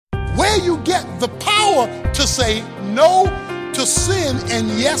Where you get the power to say no to sin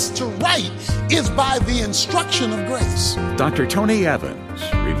and yes to right is by the instruction of grace. Dr. Tony Evans,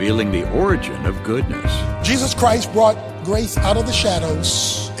 revealing the origin of goodness. Jesus Christ brought grace out of the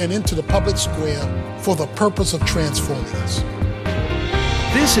shadows and into the public square for the purpose of transforming us.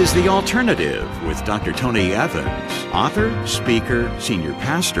 This is The Alternative with Dr. Tony Evans, author, speaker, senior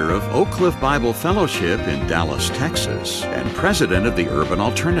pastor of Oak Cliff Bible Fellowship in Dallas, Texas, and president of the Urban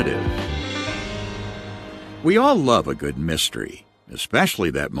Alternative. We all love a good mystery,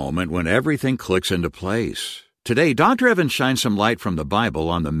 especially that moment when everything clicks into place. Today, Dr. Evans shines some light from the Bible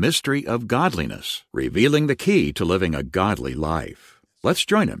on the mystery of godliness, revealing the key to living a godly life. Let's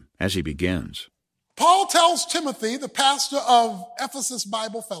join him as he begins. Paul tells Timothy, the pastor of Ephesus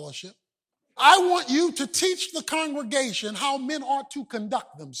Bible Fellowship, I want you to teach the congregation how men ought to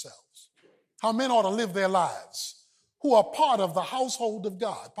conduct themselves, how men ought to live their lives, who are part of the household of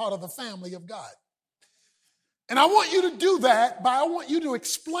God, part of the family of God. And I want you to do that I want you to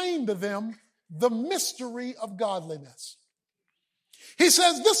explain to them the mystery of godliness. He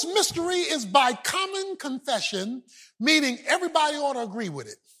says this mystery is by common confession, meaning everybody ought to agree with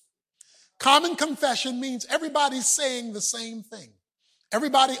it. Common confession means everybody's saying the same thing.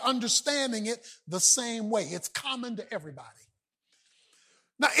 Everybody understanding it the same way. It's common to everybody.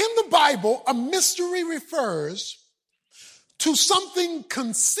 Now, in the Bible, a mystery refers to something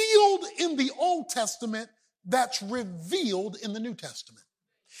concealed in the Old Testament that's revealed in the New Testament.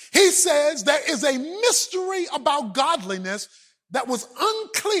 He says there is a mystery about godliness that was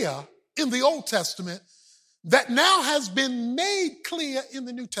unclear in the Old Testament that now has been made clear in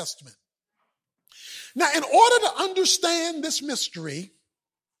the New Testament. Now, in order to understand this mystery,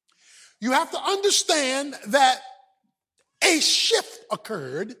 you have to understand that a shift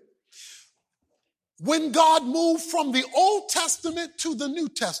occurred when God moved from the Old Testament to the New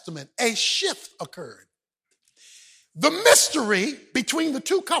Testament. A shift occurred. The mystery between the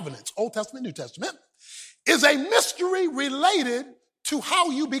two covenants, Old Testament, New Testament, is a mystery related to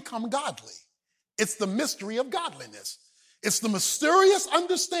how you become godly. It's the mystery of godliness. It's the mysterious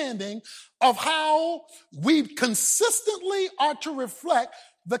understanding of how we consistently are to reflect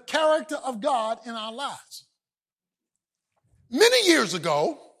the character of God in our lives. Many years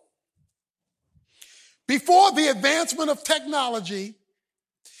ago, before the advancement of technology,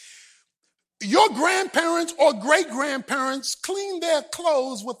 your grandparents or great-grandparents cleaned their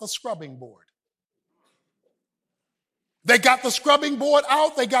clothes with a scrubbing board. They got the scrubbing board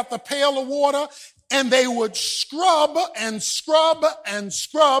out, they got the pail of water, and they would scrub and scrub and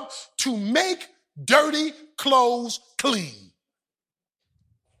scrub to make dirty clothes clean.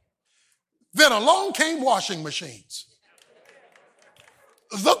 Then along came washing machines.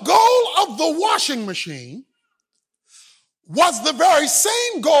 The goal of the washing machine was the very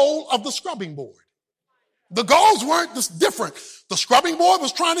same goal of the scrubbing board. The goals weren't different. The scrubbing board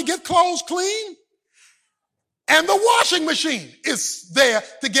was trying to get clothes clean, and the washing machine is there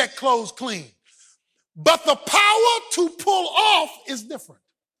to get clothes clean. But the power to pull off is different.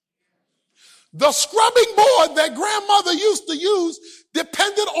 The scrubbing board that grandmother used to use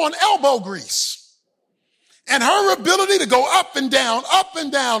depended on elbow grease and her ability to go up and down,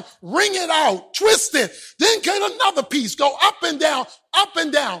 wring it out, twist it, then get another piece, go up and down, up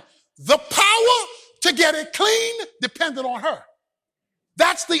and down. The power to get it clean depended on her.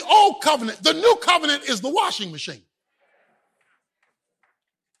 That's the old covenant. The new covenant is the washing machine.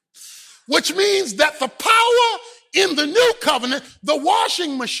 Which means that the power in the new covenant, the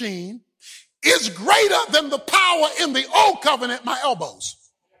washing machine, is greater than the power in the old covenant, my elbows.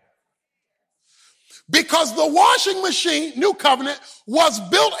 Because the washing machine, new covenant, was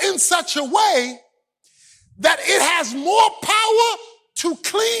built in such a way that it has more power to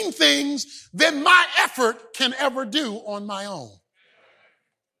clean things than my effort can ever do on my own.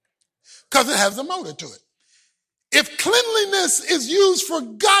 Because it has a motor to it. If cleanliness is used for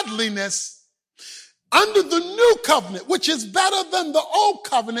godliness under the new covenant, which is better than the old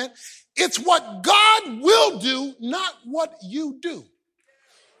covenant, it's what God will do, not what you do.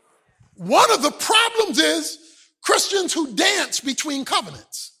 One of the problems is Christians who dance between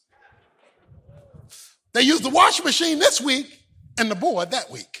covenants. They use the washing machine this week and the board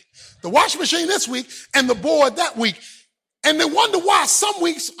that week. The washing machine this week and the board that week. And they wonder why some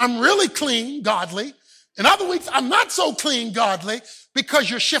weeks I'm really clean, godly, and other weeks I'm not so clean, godly, because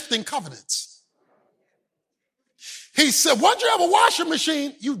you're shifting covenants. He said, once you have a washing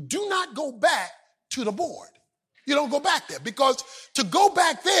machine, you do not go back to the board. You don't go back there, because to go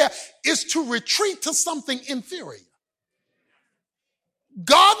back there is to retreat to something inferior.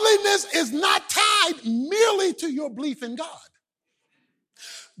 Godliness is not tied merely to your belief in God.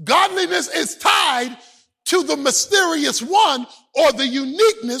 Godliness is tied to the mysterious one or the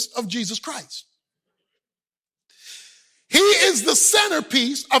uniqueness of Jesus Christ. He is the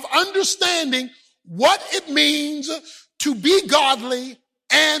centerpiece of understanding what it means to be godly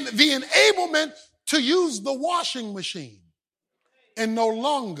and the enablement to use the washing machine and no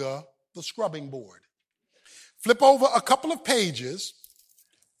longer the scrubbing board. Flip over a couple of pages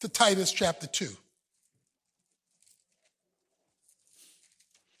to Titus chapter 2.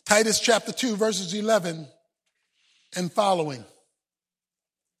 Titus chapter 2, verses 11 and following.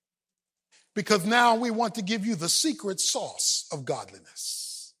 Because now we want to give you the secret sauce of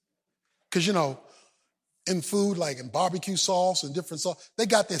godliness. Because, in food, like in barbecue sauce and different sauce, they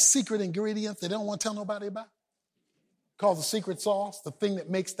got their secret ingredients they don't want to tell nobody about. Called the secret sauce, the thing that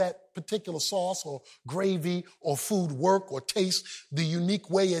makes that particular sauce or gravy or food work or taste the unique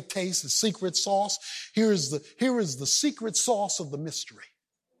way it tastes, the secret sauce. Here is the secret sauce of the mystery.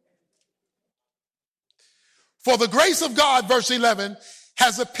 For the grace of God, verse 11,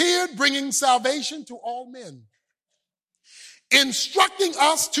 has appeared, bringing salvation to all men, instructing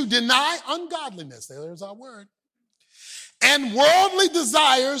us to deny ungodliness, there's our word, and worldly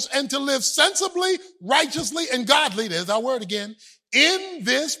desires, and to live sensibly, righteously, and godly, there's our word again, in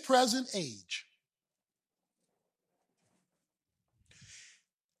this present age.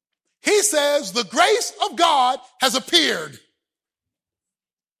 He says the grace of God has appeared.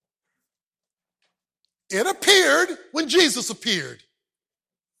 It appeared when Jesus appeared.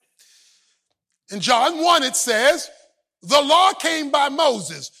 In John 1, it says, the law came by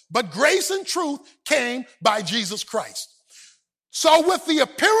Moses, but grace and truth came by Jesus Christ. So with the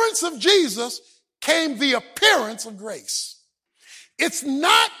appearance of Jesus came the appearance of grace. It's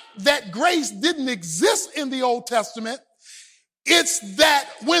not that grace didn't exist in the Old Testament. It's that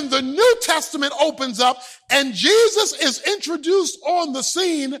when the New Testament opens up and Jesus is introduced on the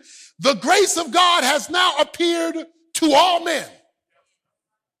scene, the grace of God has now appeared to all men.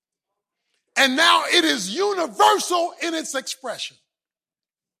 And now it is universal in its expression.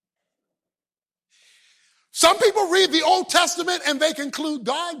 Some people read the Old Testament and they conclude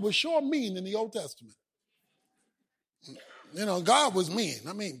God was sure mean in the Old Testament. God was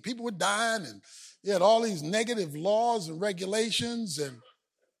mean. People were dying and you had all these negative laws and regulations. And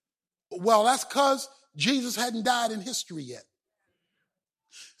well, that's because Jesus hadn't died in history yet.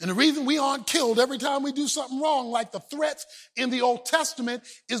 And the reason we aren't killed every time we do something wrong, like the threats in the Old Testament,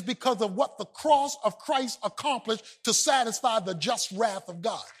 is because of what the cross of Christ accomplished to satisfy the just wrath of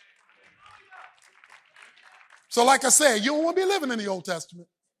God. So like I said, you don't want to be living in the Old Testament.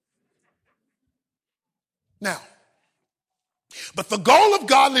 Now, but the goal of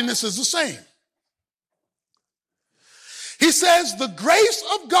godliness is the same. He says the grace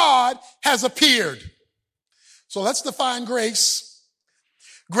of God has appeared. So let's define grace.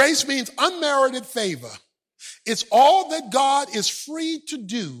 Grace means unmerited favor. It's all that God is free to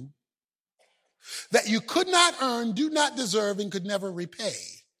do that you could not earn, do not deserve, and could never repay.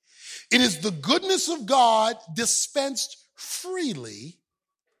 It is the goodness of God dispensed freely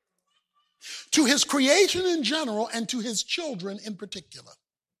to his creation in general and to his children in particular.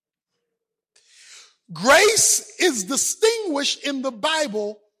 Grace is distinguished in the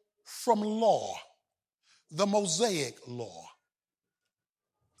Bible from law, the Mosaic law,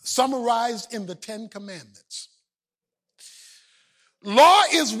 summarized in the 10 Commandments. Law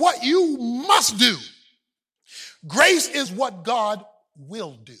is what you must do. Grace is what God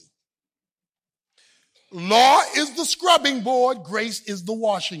will do. Law is the scrubbing board. Grace is the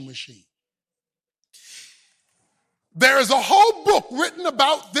washing machine. There is a whole book written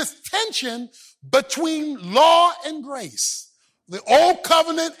about this tension between law and grace. The Old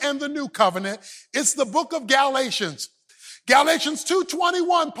Covenant and the New Covenant. It's the book of Galatians. Galatians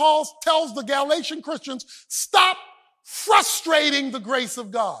 2:21, Paul tells the Galatian Christians, stop frustrating the grace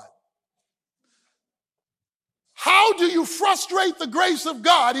of God. How do you frustrate the grace of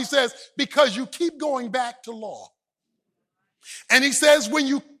God? He says, because you keep going back to law. And he says, when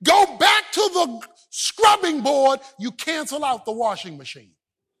you go back to the scrubbing board, you cancel out the washing machine.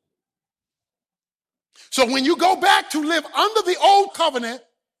 So when you go back to live under the old covenant,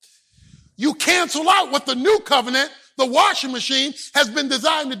 you cancel out what the new covenant, the washing machine, has been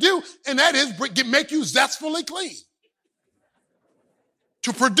designed to do, and that is make you zestfully clean.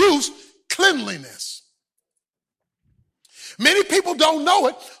 To produce cleanliness. Many people don't know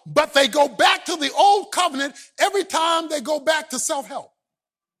it, but they go back to the old covenant every time they go back to self-help.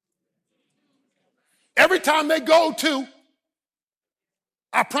 Every time they go to,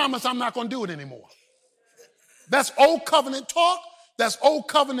 I promise I'm not going to do it anymore. That's old covenant talk. That's old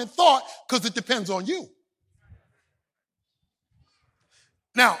covenant thought, because it depends on you.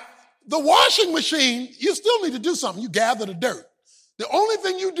 Now, the washing machine, you still need to do something. You gather the dirt. The only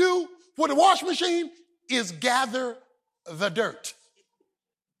thing you do for the washing machine is gather the dirt.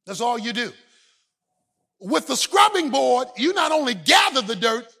 That's all you do. With the scrubbing board, you not only gather the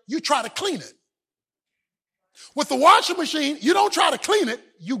dirt, you try to clean it. With the washing machine, you don't try to clean it,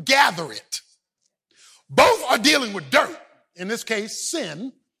 you gather it. Both are dealing with dirt, in this case,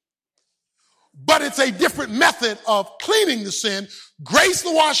 sin, but it's a different method of cleaning the sin. Grace,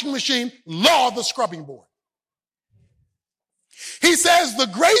 the washing machine; law, the scrubbing board. He says the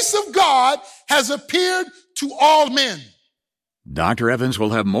grace of God has appeared to all men. Dr. Evans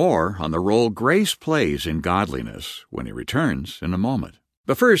will have more on the role grace plays in godliness when he returns in a moment.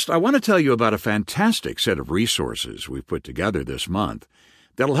 But first, I want to tell you about a fantastic set of resources we've put together this month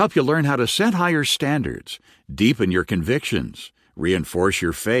that'll help you learn how to set higher standards, deepen your convictions, reinforce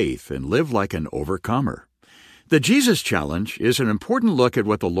your faith, and live like an overcomer. The Jesus Challenge is an important look at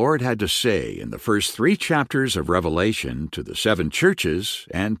what the Lord had to say in the first 3 chapters of Revelation to the 7 churches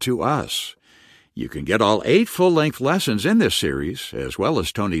and to us. You can get all 8 full-length lessons in this series, as well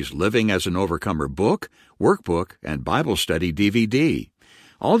as Tony's Living as an Overcomer book, workbook, and Bible study DVD,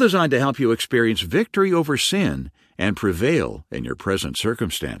 all designed to help you experience victory over sin and prevail in your present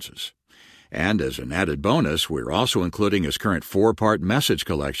circumstances. And as an added bonus, we're also including his current 4-part message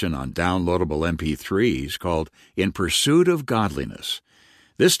collection on downloadable MP3s called In Pursuit of Godliness.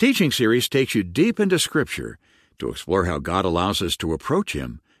 This teaching series takes you deep into Scripture to explore how God allows us to approach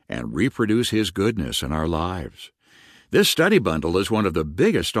Him and reproduce His goodness in our lives. This study bundle is one of the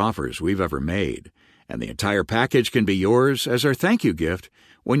biggest offers we've ever made, and the entire package can be yours as our thank you gift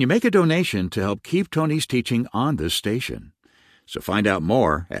when you make a donation to help keep Tony's teaching on this station. So find out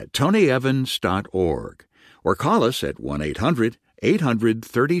more at tonyevans.org or call us at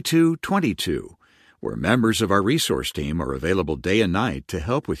 1-800-800-3222, where members of our resource team are available day and night to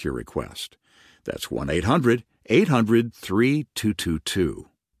help with your request. That's 1-800-800-3222.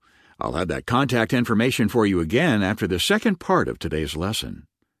 I'll have that contact information for you again after the second part of today's lesson.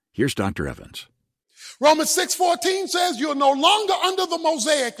 Here's Dr. Evans. Romans 6:14 says you're no longer under the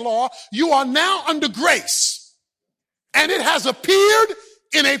Mosaic law. You are now under grace. And it has appeared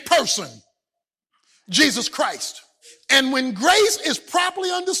in a person, Jesus Christ. And when grace is properly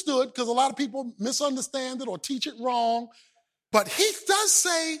understood, because a lot of people misunderstand it or teach it wrong, but he does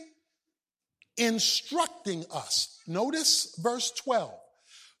say instructing us. Notice verse 12.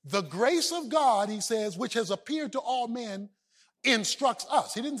 The grace of God, he says, which has appeared to all men, instructs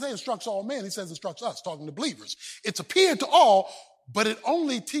us. He didn't say instructs all men. He says instructs us, talking to believers. It's appeared to all, but it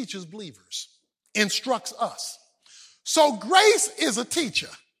only teaches believers. Instructs us. So grace is a teacher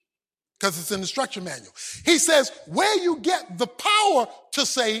because it's an instruction manual. He says where you get the power to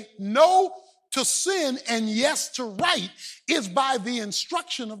say no to sin and yes to right is by the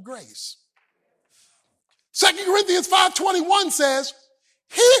instruction of grace. 2 Corinthians 5:21 says,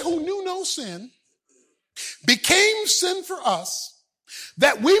 he who knew no sin became sin for us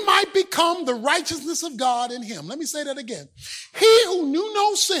that we might become the righteousness of God in him. Let me say that again. He who knew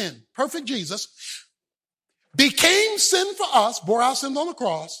no sin, perfect Jesus, became sin for us, bore our sins on the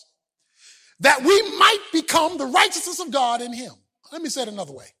cross, that we might become the righteousness of God in him. Let me say it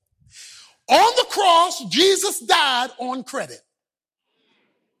another way. On the cross, Jesus died on credit.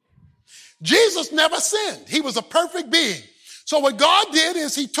 Jesus never sinned. He was a perfect being. So what God did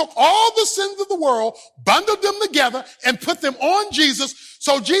is he took all the sins of the world, bundled them together, and put them on Jesus.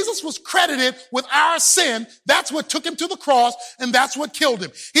 So Jesus was credited with our sin. That's what took him to the cross, and that's what killed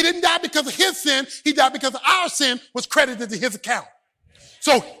him. He didn't die because of his sin. He died because of our sin was credited to his account.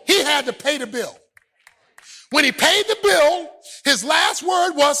 So he had to pay the bill. When he paid the bill, his last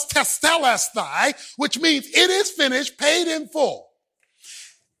word was testelestai, which means it is finished, paid in full.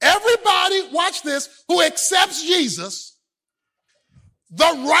 Everybody, watch this, who accepts Jesus,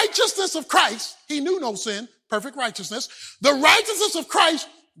 the righteousness of Christ, he knew no sin, perfect righteousness. The righteousness of Christ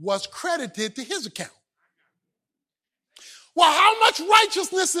was credited to his account. Well, how much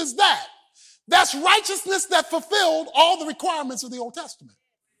righteousness is that? That's righteousness that fulfilled all the requirements of the Old Testament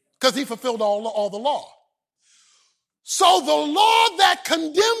because he fulfilled all the law. So the law that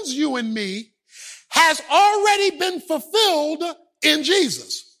condemns you and me has already been fulfilled in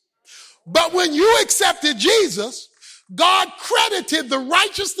Jesus. But when you accepted Jesus, God credited the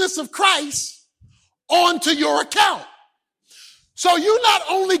righteousness of Christ onto your account. So you not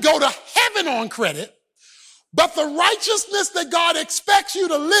only go to heaven on credit, but the righteousness that God expects you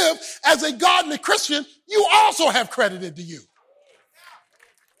to live as a godly Christian, you also have credited to you.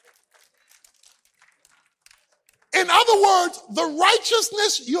 In other words, the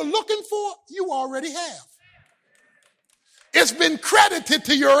righteousness you're looking for, you already have. It's been credited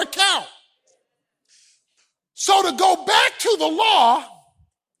to your account. So to go back to the law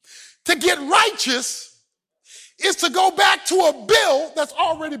to get righteous is to go back to a bill that's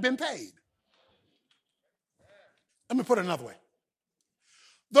already been paid. Let me put it another way.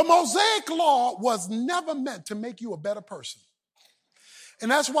 The Mosaic law was never meant to make you a better person.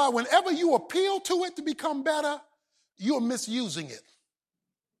 And that's why whenever you appeal to it to become better, you're misusing it.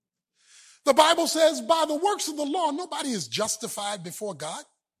 The Bible says by the works of the law, nobody is justified before God.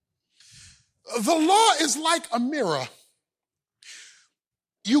 The law is like a mirror.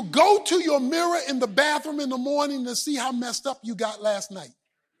 You go to your mirror in the bathroom in the morning to see how messed up you got last night.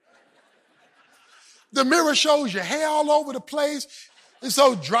 The mirror shows your hair all over the place. It's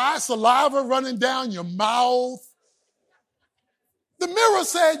so dry, saliva running down your mouth. The mirror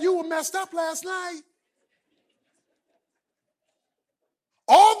said you were messed up last night.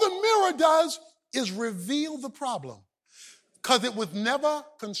 All the mirror does is reveal the problem because it was never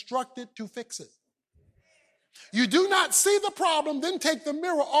constructed to fix it. You do not see the problem, then take the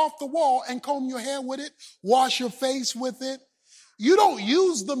mirror off the wall and comb your hair with it, wash your face with it. You don't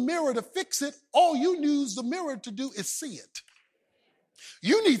use the mirror to fix it. All you use the mirror to do is see it.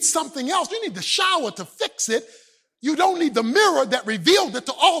 You need something else. You need the shower to fix it. You don't need the mirror that revealed it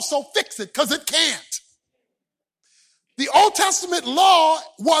to also fix it because it can't. The Old Testament law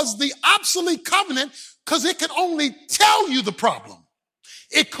was the obsolete covenant because it could only tell you the problem.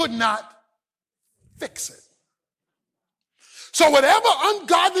 It could not fix it. So whatever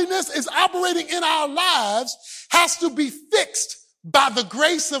ungodliness is operating in our lives has to be fixed by the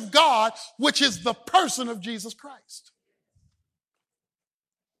grace of God, which is the person of Jesus Christ.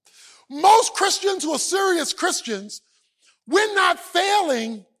 Most Christians who are serious Christians, we're not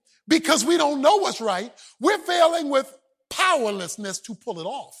failing because we don't know what's right. We're failing with powerlessness to pull it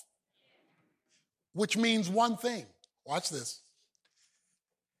off, which means one thing. Watch this.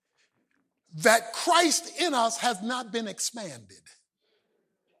 That Christ in us has not been expanded.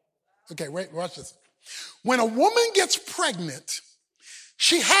 Okay, wait, watch this. When a woman gets pregnant,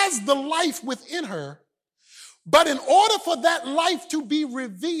 she has the life within her, but in order for that life to be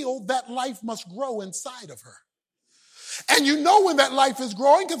revealed, that life must grow inside of her. And you know when that life is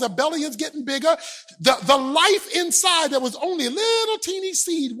growing because the belly is getting bigger. The life inside that was only a little teeny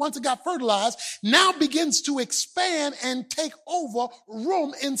seed once it got fertilized now begins to expand and take over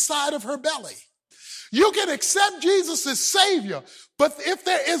room inside of her belly. You can accept Jesus as Savior, but if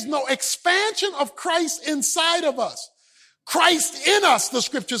there is no expansion of Christ inside of us, Christ in us, the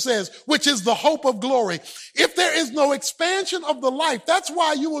scripture says, which is the hope of glory. If there is no expansion of the life, that's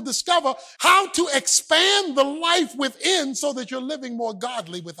why you will discover how to expand the life within so that you're living more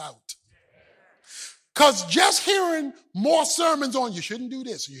godly without. Because just hearing more sermons on you shouldn't do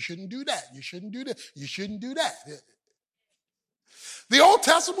this, you shouldn't do that, you shouldn't do this, you shouldn't do that. The Old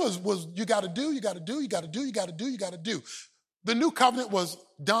Testament was you got to do, you got to do, you got to do, you got to do, you got to do. The New Covenant was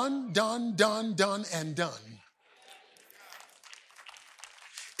done, done, done, done, and done.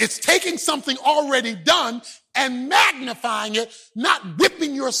 It's taking something already done and magnifying it, not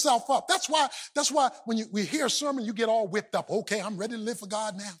whipping yourself up. That's why when we hear a sermon, you get all whipped up. Okay, I'm ready to live for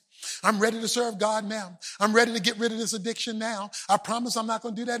God now. I'm ready to serve God now. I'm ready to get rid of this addiction now. I promise I'm not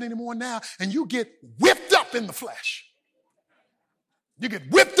going to do that anymore now. And you get whipped up in the flesh. You get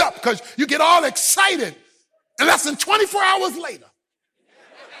whipped up because you get all excited. And less than 24 hours later,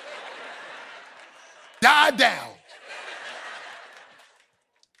 die down.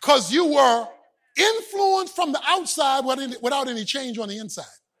 Because you were influenced from the outside without any change on the inside.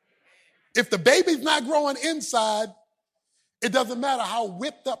 If the baby's not growing inside, it doesn't matter how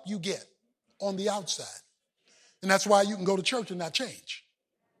whipped up you get on the outside. And that's why you can go to church and not change.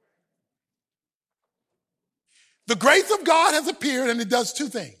 The grace of God has appeared and it does two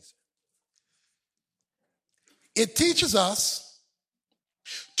things. It teaches us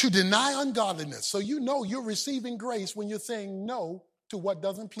to deny ungodliness. So you know you're receiving grace when you're saying no to what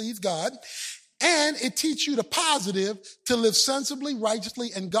doesn't please God. And it teaches you the positive to live sensibly,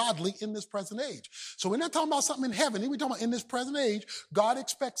 righteously, and godly in this present age. So we're not talking about something in heaven. We're talking about in this present age, God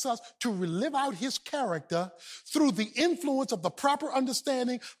expects us to live out his character through the influence of the proper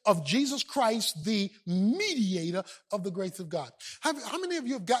understanding of Jesus Christ, the mediator of the grace of God. How many of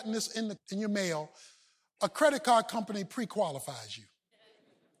you have gotten this in your mail? A credit card company pre-qualifies you.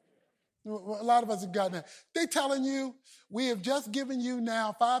 A lot of us have gotten that. They're telling you, we have just given you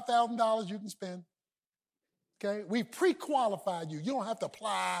now $5,000 you can spend. Okay? We pre-qualified you. You don't have to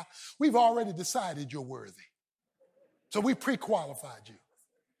apply. We've already decided you're worthy. So we pre-qualified you.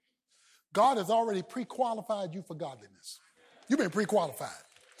 God has already pre-qualified you for godliness. You've been pre-qualified.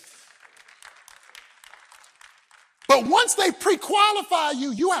 But once they pre-qualify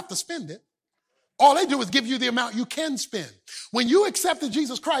you, you have to spend it. All they do is give you the amount you can spend. When you accepted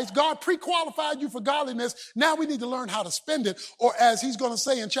Jesus Christ, God pre-qualified you for godliness. Now we need to learn how to spend it. Or as he's going to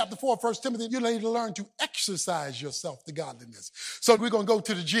say in chapter 4 of 1 Timothy, you need to learn to exercise yourself to godliness. So we're going to go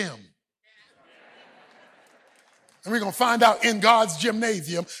to the gym. And we're going to find out in God's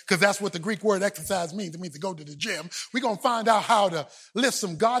gymnasium, because that's what the Greek word exercise means. It means to go to the gym. We're going to find out how to lift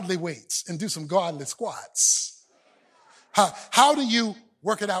some godly weights and do some godly squats. How do you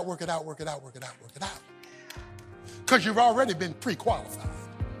work it out? Because you've already been pre-qualified.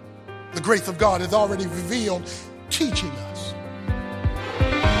 The grace of God is already revealed, teaching us.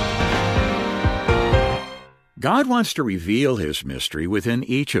 God wants to reveal his mystery within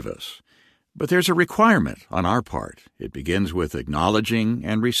each of us. But there's a requirement on our part. It begins with acknowledging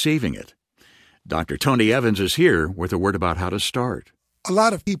and receiving it. Dr. Tony Evans is here with a word about how to start. A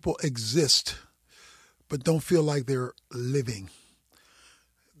lot of people exist, but don't feel like they're living.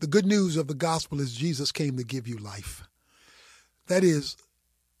 The good news of the gospel is Jesus came to give you life. That is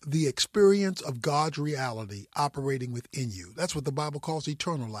the experience of God's reality operating within you. That's what the Bible calls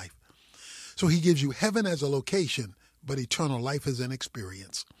eternal life. So he gives you heaven as a location, but eternal life is an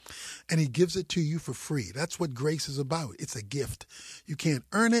experience. And he gives it to you for free. That's what grace is about. It's a gift. You can't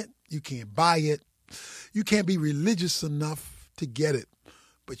earn it. You can't buy it. You can't be religious enough to get it,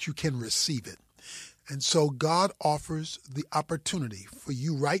 but you can receive it. And so God offers the opportunity for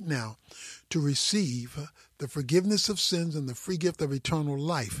you right now to receive the forgiveness of sins and the free gift of eternal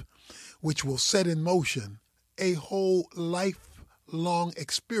life, which will set in motion a whole lifelong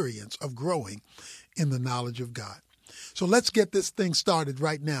experience of growing in the knowledge of God. So let's get this thing started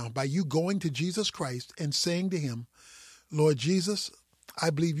right now by you going to Jesus Christ and saying to him, Lord Jesus,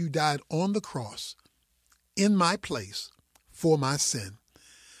 I believe you died on the cross in my place for my sin.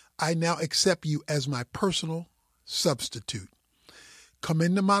 I now accept you as my personal substitute. Come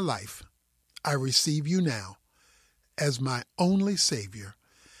into my life. I receive you now as my only Savior.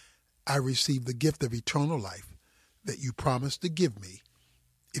 I receive the gift of eternal life that you promised to give me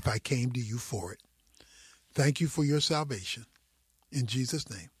if I came to you for it. Thank you for your salvation. In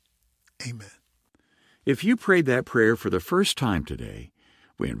Jesus' name, amen. If you prayed that prayer for the first time today,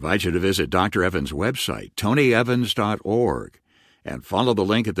 we invite you to visit Dr. Evans' website, tonyevans.org, and follow the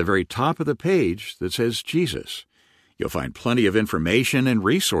link at the very top of the page that says Jesus. You'll find plenty of information and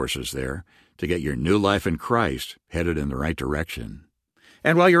resources there to get your new life in Christ headed in the right direction.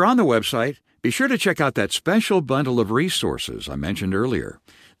 And while you're on the website, be sure to check out that special bundle of resources I mentioned earlier,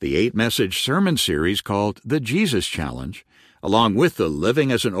 the 8-message sermon series called The Jesus Challenge, along with the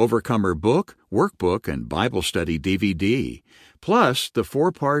Living as an Overcomer book, workbook, and Bible study DVD, plus the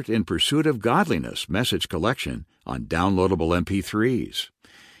 4-part In Pursuit of Godliness message collection on downloadable MP3s.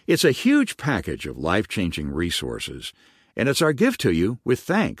 It's a huge package of life-changing resources, and it's our gift to you with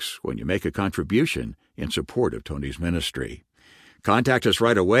thanks when you make a contribution in support of Tony's ministry. Contact us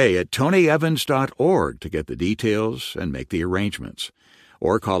right away at tonyevans.org to get the details and make the arrangements.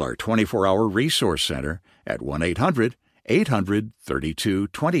 Or call our 24-hour resource center at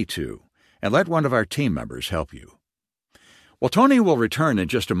 1-800-800-3222 and let one of our team members help you. Well, Tony will return in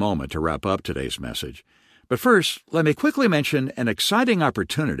just a moment to wrap up today's message. But first, let me quickly mention an exciting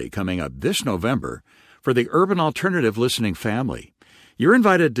opportunity coming up this November for the Urban Alternative listening family. You're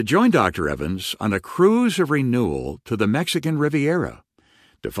invited to join Dr. Evans on a cruise of renewal to the Mexican Riviera.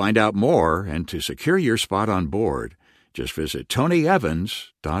 To find out more and to secure your spot on board, just visit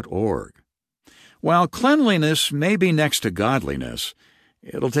tonyevans.org. While cleanliness may be next to godliness,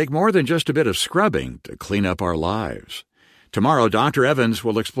 it'll take more than just a bit of scrubbing to clean up our lives. Tomorrow, Dr. Evans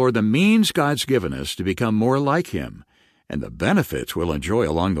will explore the means God's given us to become more like him and the benefits we'll enjoy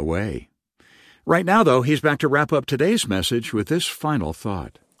along the way. Right now, though, he's back to wrap up today's message with this final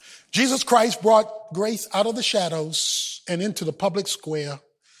thought. Jesus Christ brought grace out of the shadows and into the public square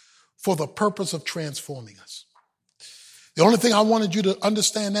for the purpose of transforming us. The only thing I wanted you to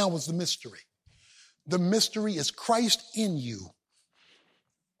understand now was the mystery. The mystery is Christ in you,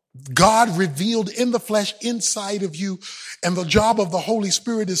 God revealed in the flesh inside of you, and the job of the Holy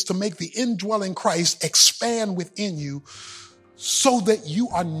Spirit is to make the indwelling Christ expand within you so that you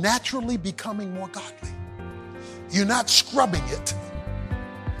are naturally becoming more godly. You're not scrubbing it.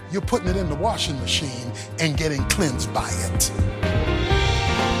 You're putting it in the washing machine and getting cleansed by it.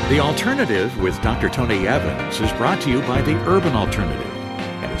 The Alternative with Dr. Tony Evans is brought to you by the Urban Alternative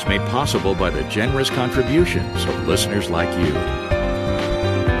and is made possible by the generous contributions of listeners like you.